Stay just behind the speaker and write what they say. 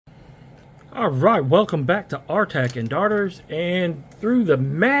All right, welcome back to R-TAC and Darters, and through the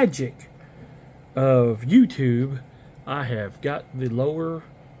magic of YouTube, I have got the lower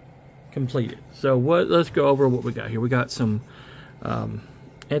completed. So let's go over what we got here. We got some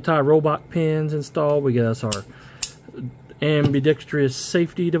anti-robot pins installed. We got our ambidextrous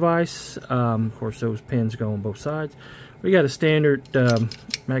safety device. Of course, those pins go on both sides. We got a standard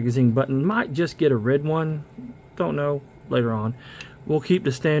magazine button. Might just get a red one. Don't know. Later on. We'll keep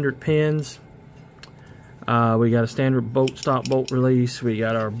the standard pins. We got a standard stop bolt release. We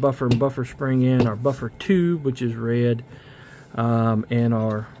got our buffer and buffer spring in, our buffer tube, which is red, and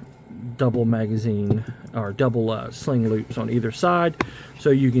our double magazine, our double sling loops on either side.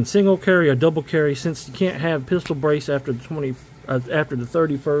 So you can single carry or double carry. Since you can't have pistol brace after the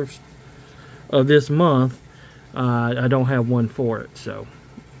 31st of this month, I don't have one for it. So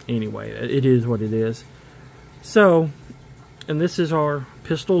anyway, it is what it is. So, and this is our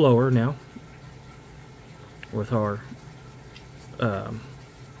pistol lower now with our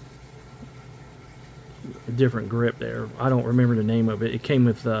different grip there. I don't remember the name of it. It came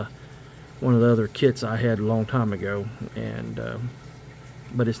with one of the other kits I had a long time ago, and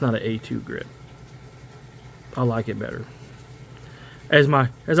but it's not an A2 grip. I like it better. As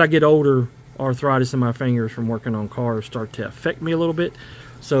I get older, arthritis in my fingers from working on cars start to affect me a little bit.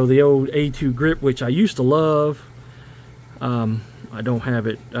 So the old A2 grip, which I used to love, I don't have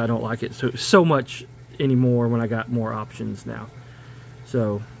it. I don't like it so much anymore when I got more options now.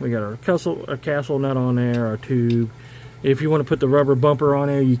 So we got our castle nut on there, our tube. If you want to put the rubber bumper on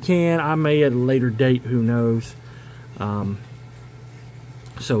there, you can. I may at a later date, who knows.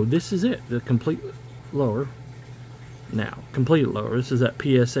 So this is it, the complete lower. Now, complete lower. This is that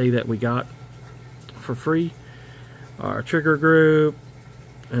PSA that we got for free. Our trigger group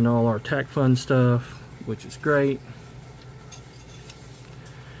and all our TAC fun stuff, which is great.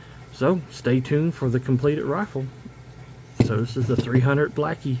 So stay tuned for the completed rifle. So this is the 300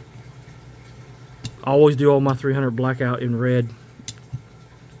 Blackie. I always do all my 300 blackout in red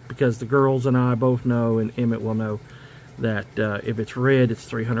because the girls and I both know, and Emmett will know, that if it's red, it's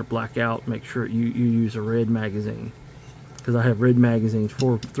 300 blackout. Make sure you use a red magazine, because I have red magazines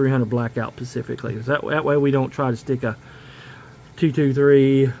for 300 blackout specifically. That way we don't try to stick a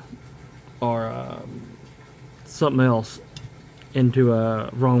 223 or something else into a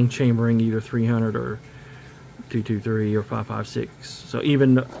wrong chambering, either 300 or 223 or 5.56. So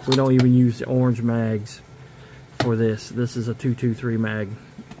even we don't even use the orange mags for this. This is a 223 mag.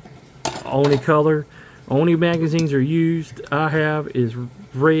 Only color, only magazines are used I have is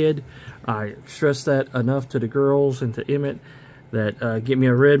red. I stress that enough to the girls and to Emmett that get me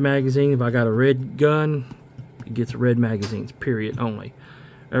a red magazine. If I got a red gun, it gets red magazines, period, only.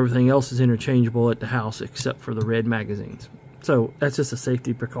 Everything else is interchangeable at the house except for the red magazines. So that's just a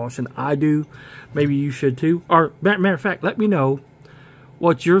safety precaution I do. Maybe you should too. Or matter of fact, let me know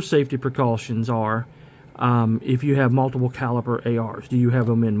what your safety precautions are if you have multiple caliber ARs. Do you have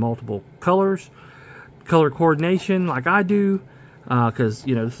them in multiple colors, color coordination like I do? Because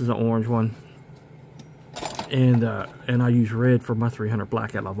you know, this is an orange one, and I use red for my 300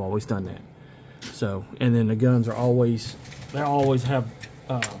 blackout. I've always done that. So, and then the guns are always, they always have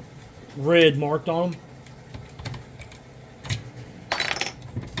red marked on them.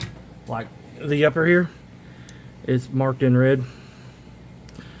 Like the upper here, it's marked in red.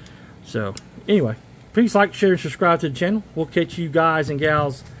 So anyway, please like, share, and subscribe to the channel. We'll catch you guys and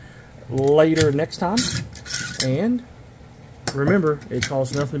gals later next time. And remember, it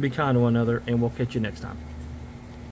costs nothing to be kind to one another, and we'll catch you next time.